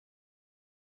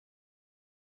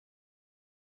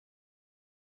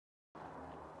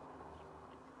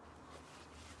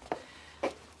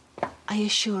Are you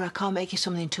sure I can't make you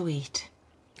something to eat?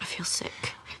 I feel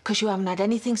sick. 'Cause you haven't had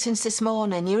anything since this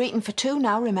morning. You're eating for two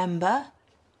now, remember?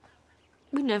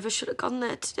 We never should have gone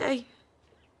there today.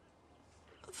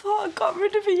 I thought I got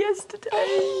rid of it yesterday.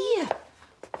 Hey!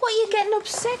 What are you getting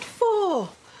upset for?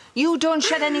 You don't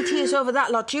shed any tears over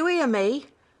that lot, do you hear me?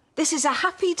 This is a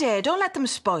happy day. Don't let them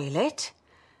spoil it.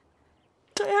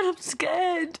 Diane, I'm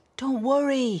scared. Don't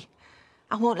worry.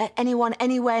 I won't let anyone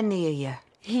anywhere near you.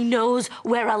 He knows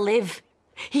where I live.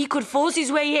 He could force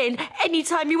his way in any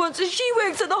time he wants, and she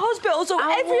works at the hospital, so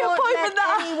every appointment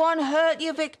that... I won't let anyone hurt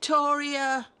you,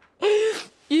 Victoria.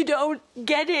 You don't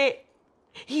get it.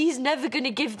 He's never going to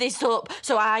give this up,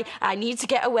 so I need to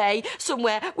get away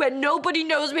somewhere where nobody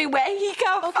knows me, where he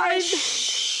can't find me.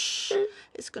 Shh.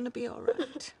 It's going to be all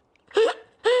right.